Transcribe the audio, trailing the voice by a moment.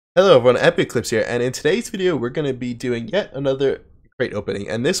Hello everyone, Eclipse here, and in today's video we're going to be doing yet another crate opening,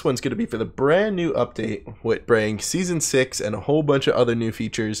 and this one's going to be for the brand new update which brings Season 6 and a whole bunch of other new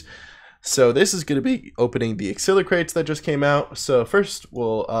features. So this is going to be opening the Accelerator crates that just came out. So first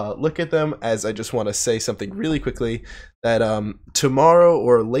we'll look at them, as I just want to say something really quickly that tomorrow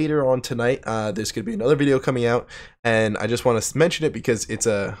or later on tonight there's going to be another video coming out, and I just want to mention it because it's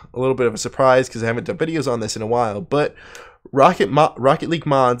a little bit of a surprise because I haven't done videos on this in a while. But Rocket League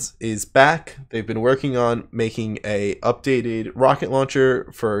Mods is back. They've been working on making a updated rocket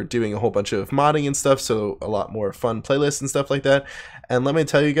launcher for doing a whole bunch of modding and stuff, so a lot more fun playlists and stuff like that. And let me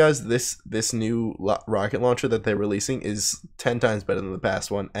tell you guys, this new rocket launcher that they're releasing is 10 times better than the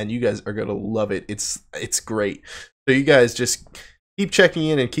past one, and you guys are gonna love it. It's great. So you guys just keep checking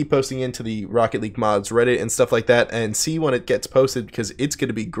in and keep posting into the Rocket League Mods Reddit and stuff like that, and see when it gets posted because it's going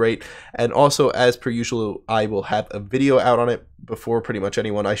to be great. And also, as per usual, I will have a video out on it before pretty much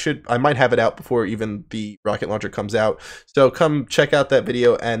anyone. I might have it out before even the rocket launcher comes out. So come check out that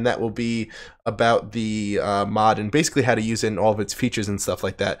video, and that will be about the mod and basically how to use it and all of its features and stuff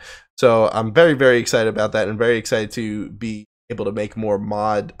like that. So I'm very excited about that, and very excited to be able to make more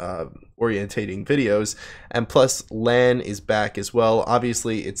mod orientating videos. And plus LAN is back as well.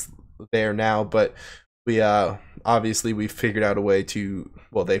 Obviously it's there now, but we obviously we figured out a way to,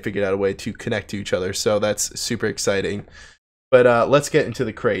 well, they figured out a way to connect to each other, so that's super exciting. But let's get into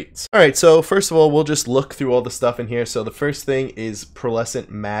the crates. Alright, so first of all, we'll just look through all the stuff in here. So the first thing is pearlescent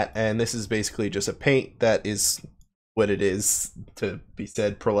matte, and this is basically just a paint that is what it is to be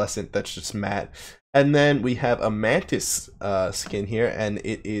said, pearlescent, that's just matte. And then we have a mantis skin here, and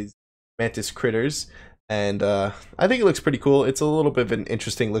it is mantis critters, and I think it looks pretty cool. It's a little bit of an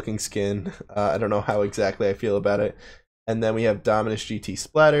interesting looking skin. I don't know how exactly I feel about it. And then we have Dominus GT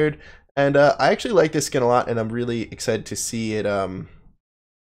splattered, and I actually like this skin a lot, and I'm really excited to see it. I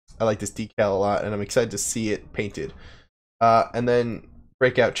like this decal a lot, and I'm excited to see it painted. And then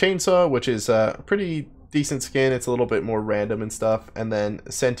Breakout Chainsaw, which is a pretty decent skin. It's a little bit more random and stuff. And then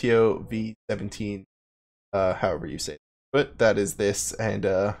Sentio V17, however you say it. But that is this, and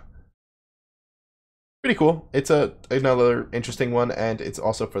pretty cool. It's another interesting one, and it's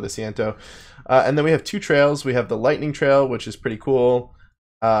also for the Ciento. And then we have two trails. We have the Lightning Trail, which is pretty cool.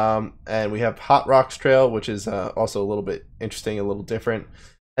 And we have Hot Rocks Trail, which is also a little bit interesting, a little different.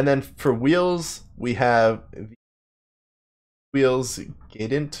 And then for wheels, we have wheels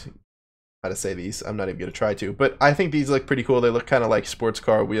Gadent. How to say these, I'm not even gonna try to, but I think these look pretty cool. They look kind of like sports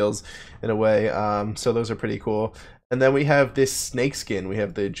car wheels in a way, so those are pretty cool. And then we have this snake skin. We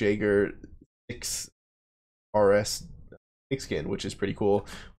have the Jaeger 6 RS snake skin, which is pretty cool,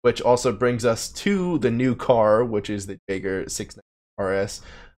 which also brings us to the new car, which is the Jaeger 6 RS.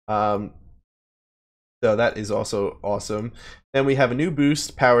 So that is also awesome. Then we have a new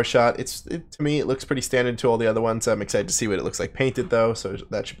boost, Power Shot. To me, it looks pretty standard to all the other ones. I'm excited to see what it looks like painted though, so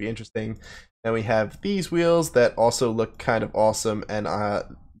that should be interesting. Then we have these wheels that also look kind of awesome, and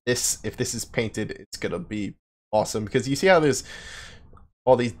if this is painted, it's gonna be awesome because you see how there's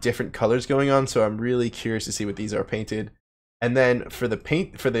all these different colors going on, so I'm really curious to see what these are painted. And then for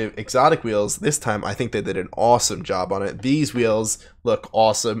the exotic wheels, this time I think they did an awesome job on it. These wheels look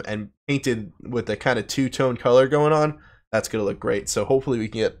awesome, and painted with the kind of two-tone color going on, that's gonna look great. So hopefully we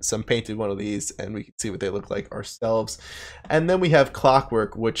can get some painted one of these and we can see what they look like ourselves. And then we have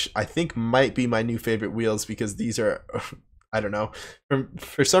Clockwork, which I think might be my new favorite wheels because these are I don't know,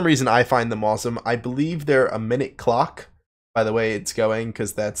 for some reason I find them awesome. I believe they're a minute clock by the way it's going,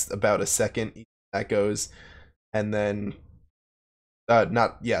 because that's about a second that goes. And then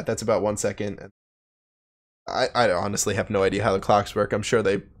that's about 1 second. I honestly have no idea how the clocks work. I'm sure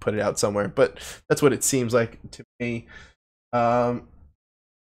they put it out somewhere, but that's what it seems like to me. But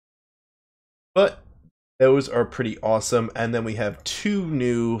those are pretty awesome. And then we have two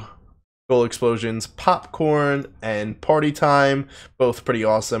new goal explosions, Popcorn and Party Time, both pretty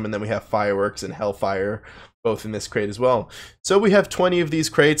awesome. And then we have Fireworks and Hellfire, both in this crate as well. So we have 20 of these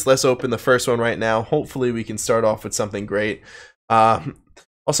crates. Let's open the first one right now. Hopefully we can start off with something great.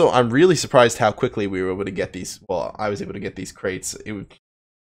 Also, I'm really surprised how quickly we were able to get these. Well, I was able to get these crates. It was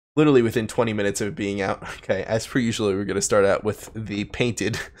literally within 20 minutes of it being out. Okay, as per usual, we're going to start out with the paint,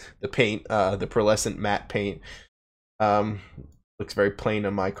 the pearlescent matte paint. Looks very plain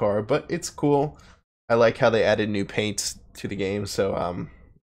on my car, but it's cool. I like how they added new paints to the game, so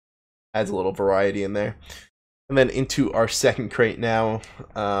adds a little variety in there. And then into our second crate now.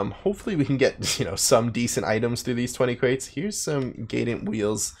 Hopefully we can get, some decent items through these 20 crates. Here's some Gadent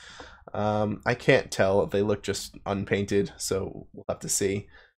wheels. I can't tell. They look just unpainted, so we'll have to see.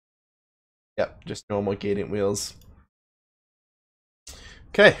 Yep, just normal Gadent wheels.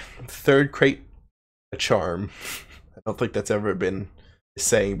 Okay, third crate, a charm. I don't think that's ever been a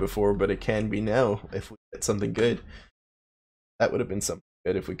saying before, but it can be now if we get something good. That would have been something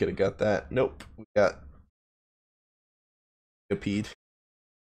good if we could have got that. Nope, we got Gapede. I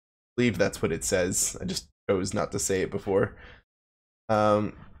believe that's what it says. I just chose not to say it before.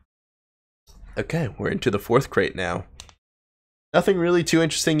 Okay, we're into the fourth crate now. Nothing really too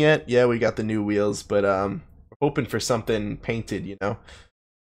interesting yet. Yeah, we got the new wheels, but we're hoping for something painted, you know.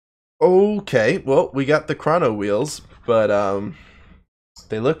 Okay, well, we got the chrono wheels, but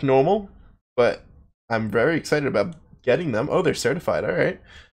they look normal, but I'm very excited about getting them. Oh, they're certified. All right.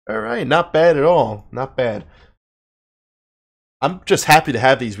 All right, not bad at all. Not bad. I'm just happy to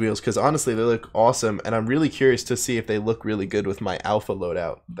have these wheels because honestly they look awesome, and I'm really curious to see if they look really good with my alpha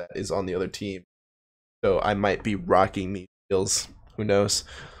loadout that is on the other team. So I might be rocking these wheels. Who knows?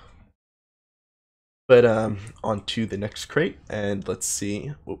 But on to the next crate, and let's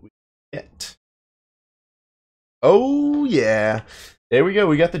see what we get. Oh yeah, there we go.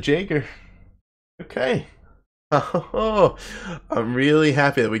 We got the Jaeger. Okay. Oh, I'm really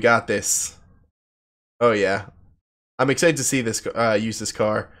happy that we got this. Oh yeah, I'm excited to see this use this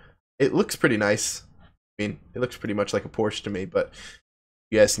car. It looks pretty nice. I mean, it looks pretty much like a Porsche to me, but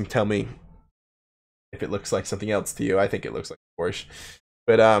you guys can tell me if it looks like something else to you. I think it looks like a Porsche.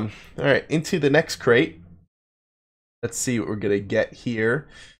 But all right, into the next crate. Let's see what we're gonna get here.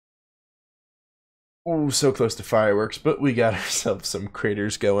 Oh, so close to fireworks, but we got ourselves some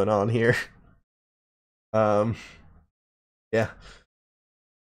craters going on here. Yeah.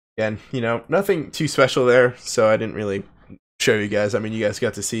 Again, you know, nothing too special there, so I didn't really show you guys. I mean, you guys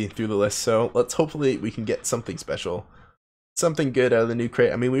got to see through the list, so let's hopefully we can get something special. Something good out of the new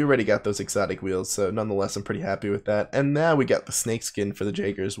crate. I mean, we already got those exotic wheels, so nonetheless, I'm pretty happy with that. And now we got the snake skin for the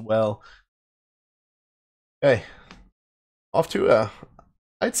Jaeger as well. Okay. Off to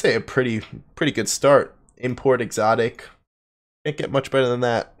I'd say a pretty good start. Import exotic. Can't get much better than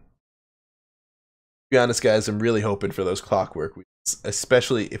that. To be honest, guys, I'm really hoping for those clockwork wheels,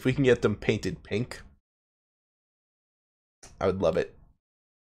 especially if we can get them painted pink. I would love it.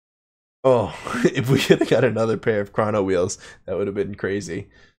 Oh, if we could have got another pair of chrono wheels, that would have been crazy.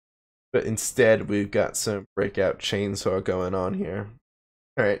 But instead, we've got some breakout chainsaw going on here.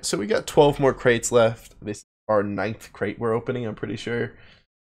 All right, so we got 12 more crates left. This is our 9th crate we're opening, I'm pretty sure.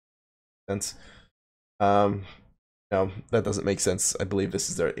 Since no, that doesn't make sense. I believe this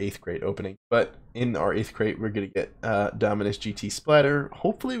is our 8th crate opening. But in our 8th crate, we're going to get Dominus GT Splatter.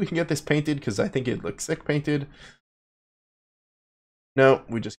 Hopefully we can get this painted because I think it looks sick painted. No,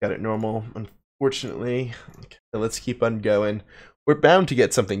 we just got it normal, unfortunately. Okay, let's keep on going. We're bound to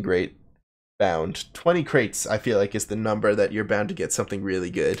get something great. Bound. 20 crates, I feel like, is the number that you're bound to get something really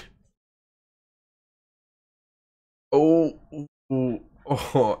good. Oh,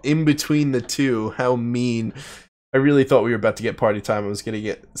 oh, in between the two. How mean. I really thought we were about to get party time. I was going to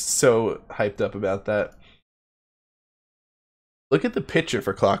get so hyped up about that. Look at the picture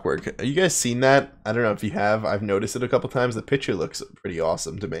for Clockwork. Have you guys seen that? I don't know if you have. I've noticed it a couple times. The picture looks pretty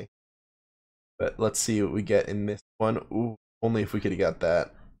awesome to me. But let's see what we get in this one. Ooh, only if we could have got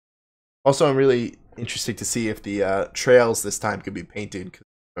that. Also, I'm really interested to see if the trails this time could be painted.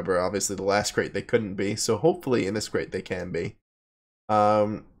 Remember, obviously, the last crate they couldn't be. So hopefully in this crate they can be.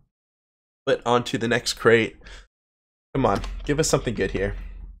 But on to the next crate. Come on, give us something good here.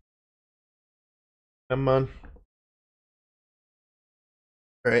 Come on.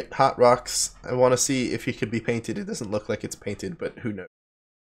 Alright, Hot Rocks. I want to see if he could be painted. It doesn't look like it's painted, but who knows.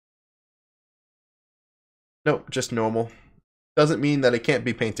 Nope, just normal. Doesn't mean that it can't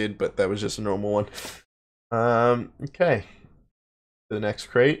be painted, but that was just a normal one. Okay. The next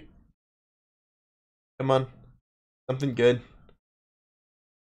crate. Come on. Something good.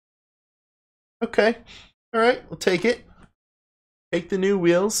 Okay. Alright, we'll take it. Take the new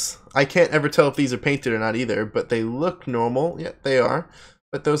wheels. I can't ever tell if these are painted or not either, but they look normal. Yeah, they are.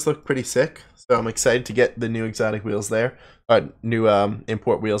 But those look pretty sick. So I'm excited to get the new exotic wheels there. New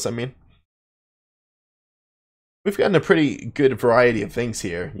import wheels, I mean. We've gotten a pretty good variety of things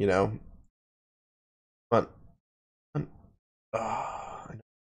here, you know. Come on. Oh,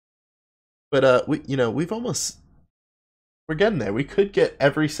 but we're getting there. We could get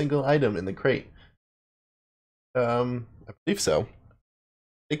every single item in the crate. I believe so. I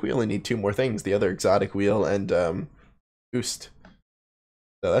think we only need 2 more things, the other exotic wheel and boost.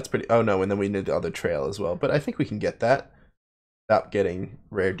 So that's pretty, oh no, and then we need the other trail as well. But I think we can get that. Stop getting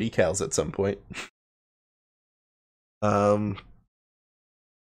rare decals at some point.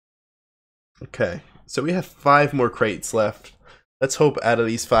 Okay, so we have 5 more crates left. Let's hope out of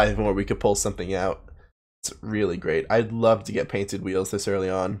these 5 more we could pull something out. It's really great. I'd love to get painted wheels this early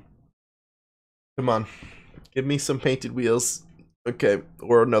on. Come on, give me some painted wheels. Okay,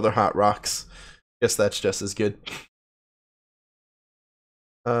 or another Hot Rocks. Guess that's just as good.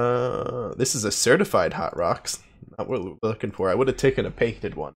 This is a certified Hot Rocks. Not what we're looking for. I would have taken a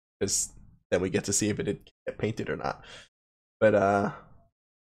painted one, because then we get to see if it did get painted or not. But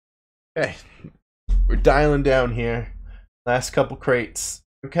okay, we're dialing down here. Last couple crates.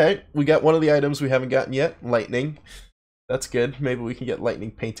 Okay, we got one of the items we haven't gotten yet, lightning. That's good. Maybe we can get lightning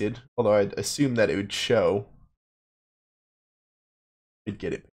painted, although I'd assume that it would show. We'd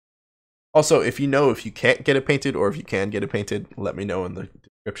get it. Also, if you know if you can't get it painted or if you can get it painted, let me know in the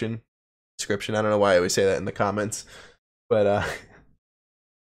description. I don't know why I always say that in the comments, but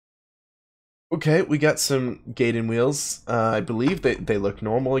okay, we got some Gaiden wheels. I believe they look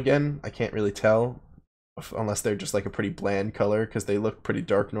normal again. I can't really tell unless they're just like a pretty bland color, because they look pretty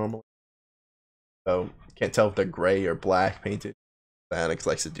dark normally. So can't tell if they're gray or black painted. Onyx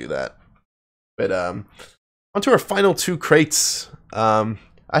likes to do that. But onto our final 2 crates.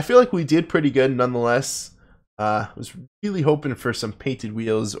 I feel like we did pretty good nonetheless. I was really hoping for some painted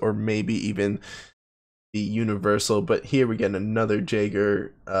wheels or maybe even the universal, but here we get another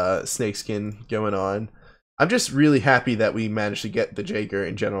Jaeger snakeskin going on. I'm just really happy that we managed to get the Jaeger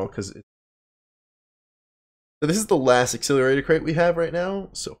in general, because so this is the last Accelerator crate we have right now,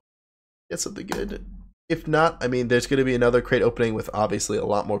 so get something good. If not, I mean, there's going to be another crate opening with obviously a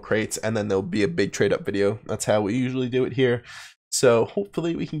lot more crates, and then there'll be a big trade up video. That's how we usually do it here. So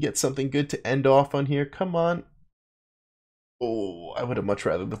hopefully we can get something good to end off on here. Come on. Oh, I would have much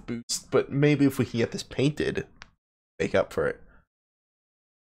rather the boost, but maybe if we can get this painted, make up for it.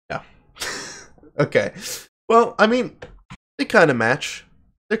 No. Okay. Well, I mean, they kind of match.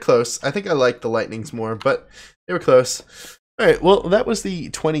 They're close. I think I like the lightnings more, but they were close. Alright, well, that was the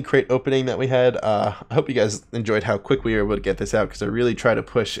 20 crate opening that we had. I hope you guys enjoyed how quick we were able to get this out, because I really tried to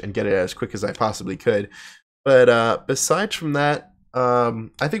push and get it as quick as I possibly could. But besides from that,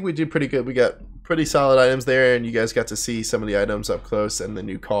 I think we did pretty good. We got pretty solid items there, and you guys got to see some of the items up close and the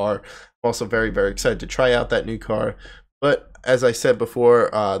new car. I'm also very, very excited to try out that new car. But as I said before,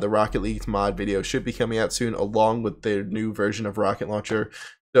 the Rocket League mod video should be coming out soon, along with their new version of Rocket Launcher.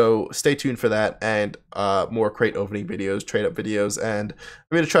 So stay tuned for that, and more crate opening videos, trade up videos, and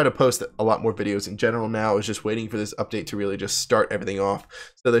I'm going to try to post a lot more videos in general now. I was just waiting for this update to really just start everything off.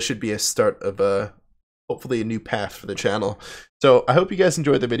 So there should be a start of hopefully a new path for the channel. So I hope you guys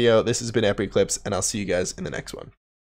enjoyed the video. This has been Eclipse, and I'll see you guys in the next one.